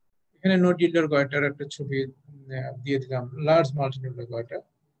এখানে নোডুলার গয়টার একটা ছবি দিয়ে দিলাম লার্জ মাল্টিনোডুলার গয়টার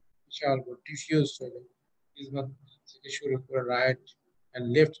বিশাল ডিফিউজ হয়ে ইজমাত থেকে শুরু করে রাইট এন্ড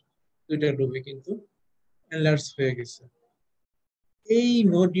লেফট দুইটা লোবে কিন্তু এনলার্জ হয়ে গেছে এই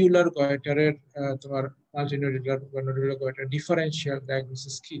নোডুলার গয়টারের তোমার মাল্টিনোডুলার বা নোডুলার গয়টার ডিফারেন্সিয়াল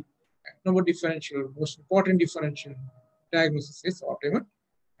ডায়াগনোসিস কি এক নম্বর differential most important differential diagnosis is autoimmune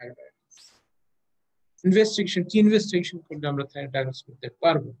thyroiditis investigation করলে আমরা থাইরয়েড ডায়াগনোস করতে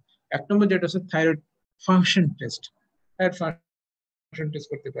পারবো এক নম্বর যেটা হচ্ছে thyroid function test thyroid function test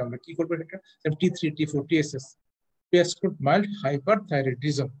করতে পারবো আমরা কি করবো এটা T3 T4 TSS prescribed mild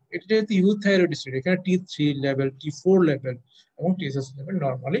hyperthyroidism এটা যেহেতু ইউথাইরয়েডিস এখানে T3 লেভেল T4 লেভেল এবং TSS লেভেল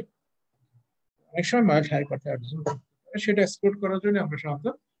নরমালি অনেক সময় মাইল্ড হাইপারথাইরয়েডিজম সেটা এক্সক্লুড করার জন্য আমরা সাধারণত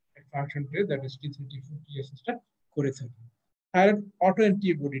function test that is T3 T4 TSS টা করে থাকি thyroid auto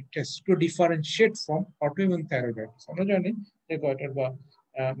antibody test two differentiate from autoimmune thyroiditis আমরা জানি যে গয়টার বা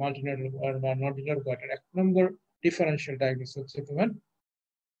মাল্টিনোডুলার বা নোডুলার গয়টার এক নম্বর ডিফারেনশিয়াল ডায়াগনোসিস হচ্ছে তোমার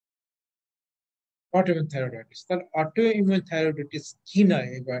অটোইমিউন থাইরয়েডাইটিস তাহলে অটোইমিউন থাইরয়েডাইটিস কি না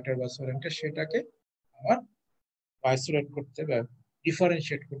এই গয়টার বা সোরেনটা সেটাকে আমার আইসোলেট করতে বা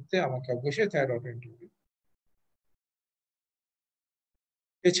ডিফারেনশিয়েট করতে আমাকে অবশ্যই থাইরয়েড অ্যান্টিবডি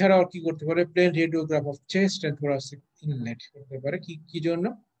এছাড়াও কি করতে পারে plane radiograph of chest and thoracic inlet করতে পারে কি জন্য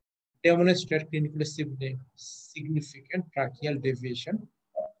demonstrate clinically significant tracheal deviation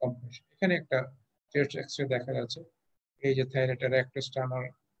of compression এখানে একটা চেস্ট এক্সরে দেখা যাচ্ছে এই যে থাইরয়েডের একটা স্টার্নার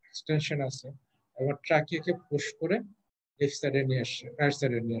এক্সটেনশন আছে এবং ট্রাকিয়াকে পুশ করে লেফট সাইডে নিয়ে আসছে রাইট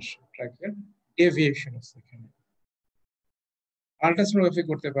সাইডে নিয়ে আসছে ট্রাকিয়াল ডেভিয়েশন আছে এখানে আল্ট্রাসোনোগ্রাফি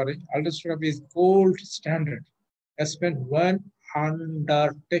করতে পারে ultrasonography is gold standard has been when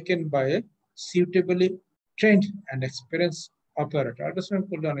undertaken by a suitably trained and experienced operator ultrasound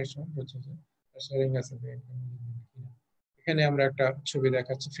করলে অনেক সময় হচ্ছে যে শেয়ারিং আছে এখানে আমরা একটা ছবি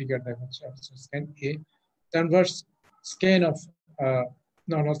দেখাচ্ছি ফিগার দেখাচ্ছি ultrasound scan A Converse scan of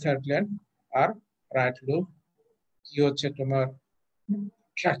normal thyroid gland R right lobe কি হচ্ছে তোমার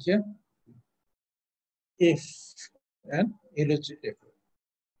ট্রাকিয়া এফ এন্ড এল হচ্ছে F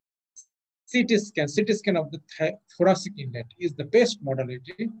CT scan of the thoracic inlet is the best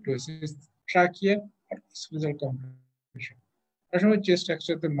modality to assess trachea or esophageal compression. আসলে chest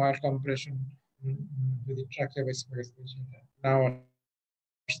একসাথে মাস compression যদি trachea বা esophagus নাও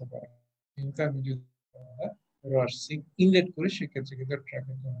আসতে পারে কিন্তু আমি যদি thoracic inlet করি সেক্ষেত্রে কিন্তু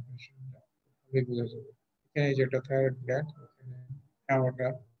ট্রাকিয়া কম্প্রেশন বোঝা যাবে এখানে যেটা থাইরয়েড গ্ল্যান্ড এখানে aorta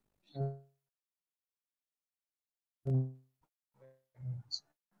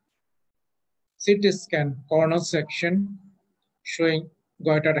CT scan corner section showing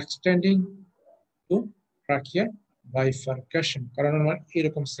goiter extending to trachea bifurcation. কারণ আমার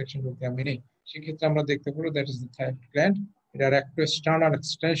এরকম সেকশন বলতে আমি নেই সেক্ষেত্রে আমরা দেখতে পাবো that is the thyroid gland এটার একটা স্টার্নাল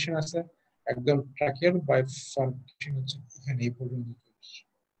এক্সটেনশন আছে একদম ট্রাকিয়াল বাইফার্কেশন হচ্ছে এখানে এই পর্যন্ত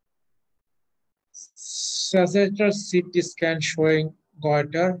sagittal CT scan showing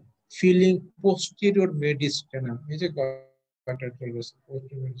goiter filling posterior mediastinum এই যে goiter চলে গেছে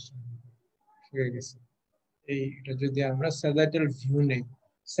posterior mediastinum হয়ে গেছে এইটা যদি আমরা sagittal view নেই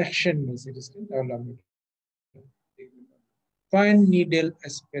সেকশন নেই CT scan তাহলে আমরা fine needle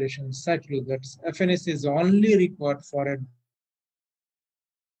aspiration cycle that FNS is only required for a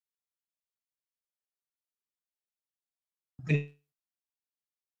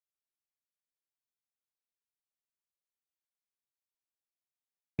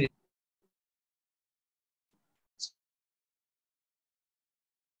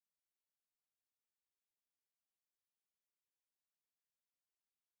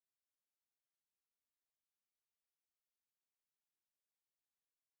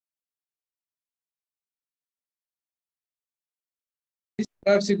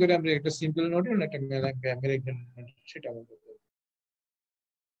biopsy করে আমরা একটা সিম্পল নোডুল একটা ম্যালিগন্যান্ট নোডুল সেটা আমরা বলতে পারি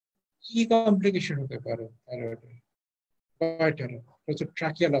কি কমপ্লিকেশন হতে পারে থাইরয়েডের গয়টার প্রচুর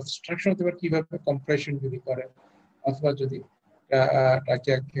ট্রাকিয়াল অবস্ট্রাকশন হতে পারে কিভাবে কম্প্রেশন যদি করে অথবা যদি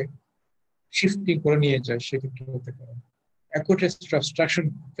ট্রাকিয়াকে শিফটিং করে নিয়ে যায় সেক্ষেত্রে হতে পারে অ্যাকুট অবস্ট্রাকশন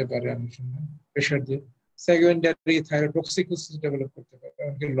হতে পারে অনেক সময় প্রেশার দিয়ে সেকেন্ডারি থাইরয়েডোক্সিকোসিস ডেভেলপ করতে পারে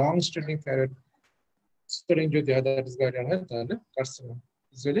এমনকি লং স্ট্যান্ডিং থাইরয়েড স্টোরিং যদি হয় দ্যাট ইজ গয়টার হয় তাহলে কার্সিনোমা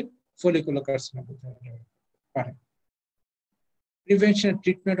ইউজুয়ালি ফলিকুলার কার্সিনোমা হতে পারে prevention and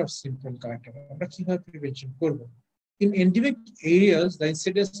treatment of simple goiter আমরা কিভাবে প্রিভেনশন করব in endemic areas the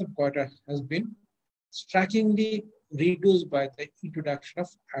incidence of goiter has been strikingly reduced by the introduction of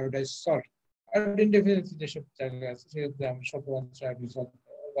iodized salt iodine deficiency যেসব জায়গা আছে সেক্ষেত্রে আমরা সব iodized salt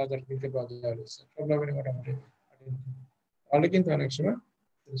বাজার কিনতে পাওয়া যায় সব রকমের মোটামুটি তাহলে কিন্তু অনেক সময়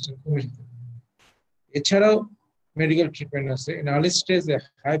কমে যেতে পারে এছাড়াও মেডিকেল ট্রিটমেন্ট আছে in early stage a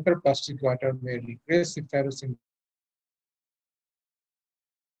hyperplastic goiter may regress if thyroxine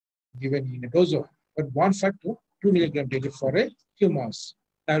given in a dose of 1.5 to 2 milligram daily for a few months.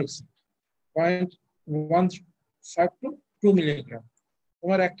 Thyroxine 0.15 to 2 milligram.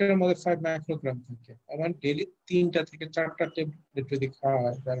 তোমার একটার মধ্যে 5 মাইক্রোগ্রাম থাকে আমার ডেইলি 3টা থেকে 4টা ট্যাবলেট যদি খাওয়া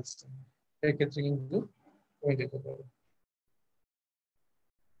হয় thyroxine সেক্ষেত্রে কিন্তু কমে যেতে পারে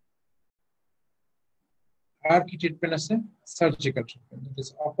আর কি ট্রিটমেন্ট আছে surgical treatment this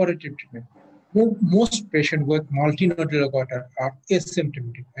operative treatment most patients with multinodular goiter are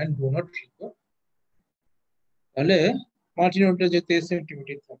asymptomatic and do not require তাহলে মাল্টিনোডুলার যেতে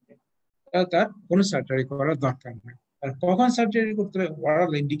asymptomatic থাকে তাহলে তার কোনো সার্জারি করার দরকার নেই আর কখন সার্জারি করতে হবে what are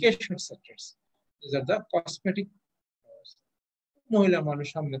the indication of surgeries these are the cosmetic মহিলা মানুষ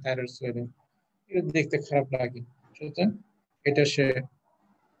সামনে থাইরয়েড সোয়েলিং এটা দেখতে খারাপ লাগে সুতরাং এটা সে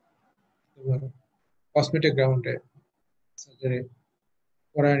কসমেটিক গ্রাউন্ডে সার্জারি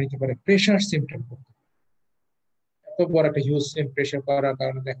করা নিতে পারে প্রেশার সিমটম এত বড় একটা হিউজ প্রেশার করার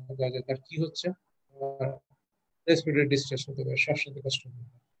কারণে দেখা যায় যে তার কি হচ্ছে রেসপিরেটরি ডিস্ট্রেস হতে পারে শ্বাস নিতে কষ্ট হতে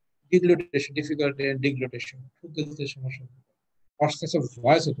পারে ডিগ্লুটেশন ডিফিকাল্টি এন্ড ডিগ্লুটেশন ফুসফুসের সমস্যা হতে পারে হর্সনেস অফ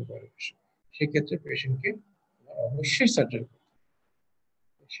ভয়েস হতে পারে সেক্ষেত্রে পেশেন্টকে অবশ্যই সার্জারি করতে হবে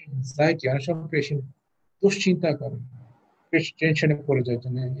অ্যাংজাইটি অনেক সময় পেশেন্ট দুশ্চিন্তা করে টেনশনে পড়ে যায় যে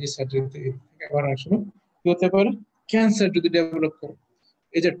এই সার্জারি থেকে আবার অনেক সময় কি হতে পারে ক্যান্সার যদি ডেভেলপ করে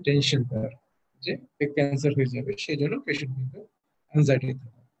এই যে টেনশন তার যে ক্যান্সার হয়ে যাবে সেই জন্য পেশেন্ট কিন্তু অ্যাংজাইটি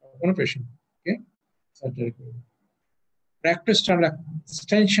থাকে কোনো পেশেন্টকে সার্জারি করবে rectal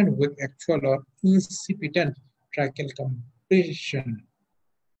extension with actual or incipient tracheal compression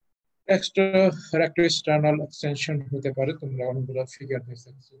rectal extension হতে পারে তোমরা অনেকগুলো ফিগার দেখছো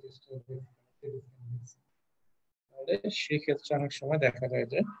তাহলে সেই ক্ষেত্রে অনেক সময় দেখা যায়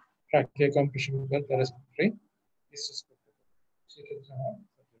যে ট্রাকিয়া কম্প্রেশন করে তার রেসপিরেটরি ডিস্ট্রেস করতে পারে সেক্ষেত্রে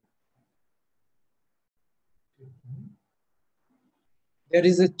There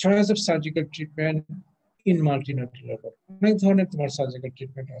is a choice of surgical treatment in multinodular goiter. অনেক ধরনের তোমার সার্জিক্যাল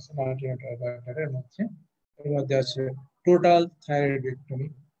ট্রিটমেন্ট আছে মাল্টিনোডুলার গয়টারের মধ্যে। এর মধ্যে আছে টোটাল থাইরয়েডেক্টমি,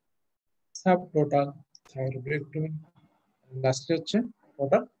 সাবটোটাল থাইরয়েডেক্টমি, লাস্টে হচ্ছে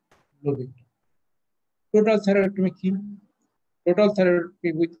টোটাল লোবেক্টমি। টোটাল থাইরয়েডেক্টমি কি? Total therapy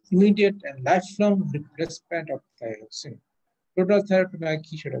with immediate and lifelong replacement of thyroxine. Total therapy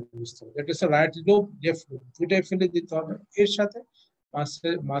কি সেটা বুঝতে হবে। That is a right lobe, left lobe, দুটাই ফেলে দিতে হবে। এর সাথে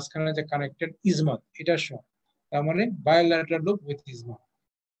মাঝখানে যে কানেক্টেড ইজমাত এটা সহ, তার মানে বায়োল্যাটারাল লোব উইথ ইজমাত,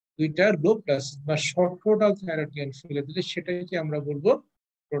 দুইটা লোব প্লাস বা শর্ট টোটাল থাইরয়েড ফেলে দিলে সেটাকে আমরা বলবো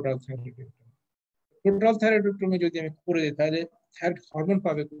টোটাল থাইরয়েডেক্টমি। টোটাল থাইরয়েডেক্টমি যদি আমি করে দিই তাহলে থাইরয়েড হরমোন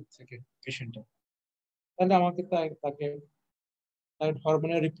পাবে কোথা থেকে পেশেন্টটা? তাহলে আমাকে তাকে থাইরয়েড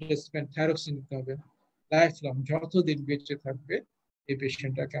হরমোনের রিপ্লেসমেন্ট থাইরক্সিন দিতে হবে। লাইফ লং যতদিন বেঁচে থাকবে এই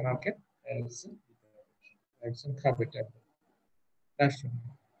পেশেন্টটাকে আমাকে থাইরক্সিন খাবে ট্যাবলেট লাইফ লং।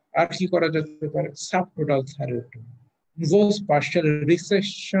 আর কি করা যেতে পারে? Subtotal thyroidectomy involves partial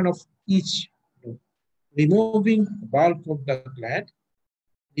resection of each lobe, removing bulk of the gland,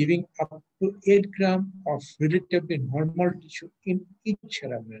 leaving up to 8 grams of relatively normal tissue in each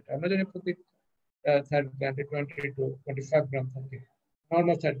cerebellum. আমরা জানি প্রতি থাইরয়েড গ্ল্যান্ডে 20 to 25 গ্রাম থাকে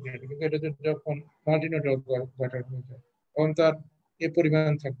নর্মাল থাইরয়েড গ্ল্যান্ডে, কিন্তু এটা যখন মাল্টিনোডুলার গয়টার হয়ে যায় তখন তার এই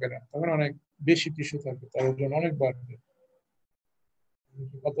পরিমাণ থাকবে না, তখন অনেক বেশি টিস্যু থাকবে, তার ওজন অনেক বাড়বে।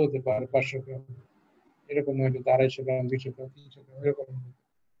 কত হতে পারে? 500 গ্রাম, এরকম হয়তো 250 গ্রাম, 200 গ্রাম, 300 গ্রাম, এরকম।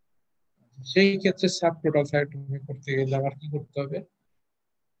 সেই ক্ষেত্রে সাবটোটাল থাইরয়েডেক্টমি করতে গেলে আমার কি করতে হবে?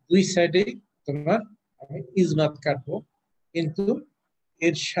 দুই সাইডে তোমার আমি ইজমাত কাটবো, কিন্তু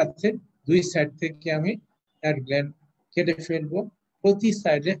এর সাথে দুই সাইড থেকে আমি এক গ্ল্যান্ড কেটে ফেলবো। প্রতি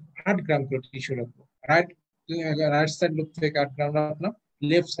সাইডে 8 গ্রাম করে টিস্যু রাখবো। রাইট সাইড লোব থেকে 8 গ্রাম রাখলাম,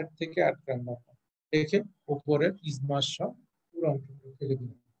 লেফট সাইড থেকে 8 গ্রাম রাখলাম, রেখে উপরে ইজমাস সহ পুরো অংশটুকু ফেলে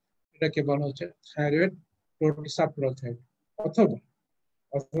দিলাম। এটাকে বলা হচ্ছে থাইরয়েড সাবটোটাল থাইরয়েড। অথবা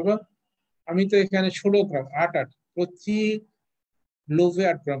অথবা আমি তো এখানে 16 গ্রাম 8 প্রতি লোভে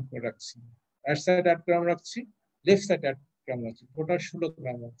 8 গ্রাম করে রাখছি, রাইট সাইড 8 গ্রাম রাখছি, লেফট সাইড 8 গ্রাম রাখছি, টোটাল 16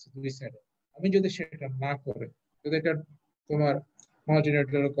 গ্রাম রাখছি দুই সাইডে। আমি যদি সেটা না করে, যদি এটা তোমার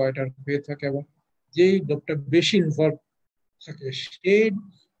মাল্টিনোডুলার গয়টার হয়ে থাকে এবং যেই লোবটা বেশি ইনভলভ থাকে সেই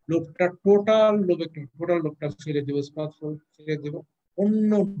লোবটা টোটাল লোবটা ফেলে দিব, ফেলে দিব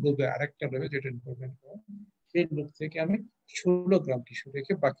অন্য লোবে, আরেকটা লোবে যেটা ইম্পর্টেন্ট, সেই লোব থেকে আমি 16 গ্রাম টিস্যু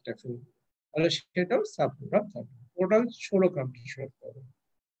রেখে বাকিটা ফেলবো। তাহলে সেটাও সাবটোটাল থাকবে। টোটাল 16 গ্রাম টিস্যু রাখতে হবে,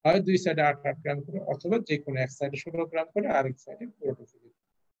 হয় দুই সাইডে 8 গ্রাম করে, অথবা যে কোনো এক সাইডে 16 গ্রাম করে, আরেক সাইডে পুরোটা ফেলে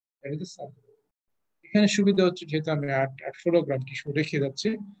দিই। এখানে সুবিধা হচ্ছে যেহেতু আমি 16 গ্রাম টিস্যু রেখে যাচ্ছি,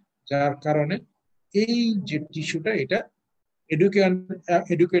 যার কারণে এই যে টিস্যুটা এটা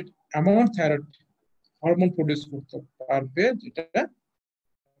educate amount thyroid hormone produce করতে পারবে, যেটা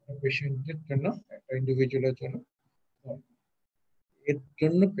পেশেন্টের জন্য, একটা ইন্ডিভিজুয়ালের জন্য, এর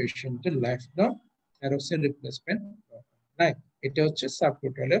জন্য পেশেন্টের লাইফ লং থাইরক্সিন রিপ্লেসমেন্ট নাই। এটা হচ্ছে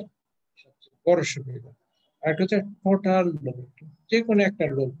সাবটোটালের সবচেয়ে বড় সুবিধা। আর একটা হচ্ছে টোটাল লোব, যে কোনো একটা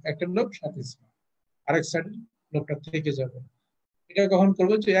লোব সাথে আরেক সাইড লোবটা থেকে যাবে। এটা কখন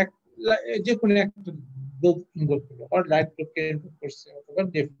করবো? যে কোনো একটা লোব ইনভলভ করবো, আর রাইট লোবকে ইনভলভ করছে অথবা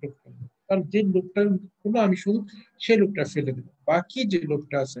লেফট লোবকে, কারণ যে লোবটা করবো আমি শুধু সেই লোবটা ফেলে দেবো, বাকি যে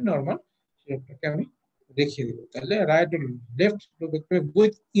লোবটা আছে নর্মাল সেই লোবটাকে আমি রেখে দেবো। তাহলে রাইট লেফট লোব একটু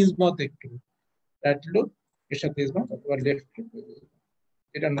উইথ ইজমত, একটু রাইট লোব এর সাথে ইজমত, অথবা লেফট লোব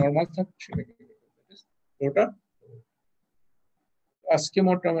এটা নর্মাল থাকবে সেটাকে ওটা। আজকে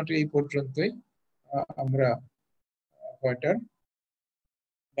মোটামুটি এই পর্যন্তই আমরা গয়টার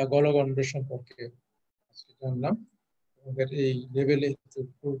বা গলগণ্ড সম্পর্কে আজকে জানলাম। আমাদের এই লেভেলে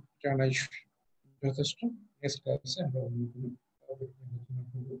জানাই যথেষ্ট। নেক্সট ক্লাসে আমরা অন্যগুলো আলোচনা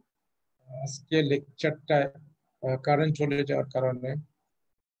করব। আজকে লেকচারটা কারেন্ট চলে যাওয়ার কারণে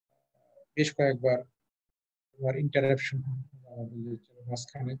বেশ কয়েকবার ইন্টারাপশন আমাদের লেকচারের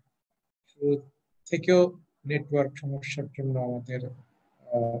মাঝখানে, শুরু থেকেও নেটওয়ার্ক সমস্যার জন্য আমাদের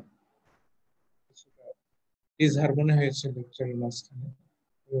ডিসহারমোনি হয়েছে লেকচারের মাঝখানে।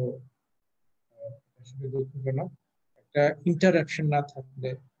 তো আসলে দুঃখজনক, একটা ইন্টারাপশন না থাকলে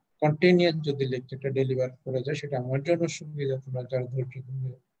কন্টিনিউয়াস যদি লেকচারটা ডেলিভার করা যায় সেটা আমার জন্য সুবিধা। তোমরা যারা ধৈর্য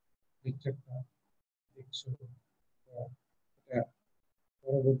ধরে লেকচারটা দেখছো, এটা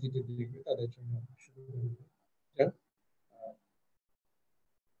পরবর্তীতে দেখবে তাদের জন্য সুবিধা হবে।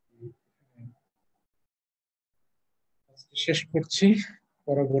 শেষ করছি,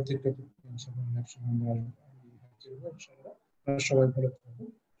 পরবর্তীতে সবাই ভালো থাকবে।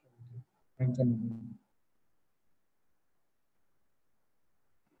 ধন্যবাদ।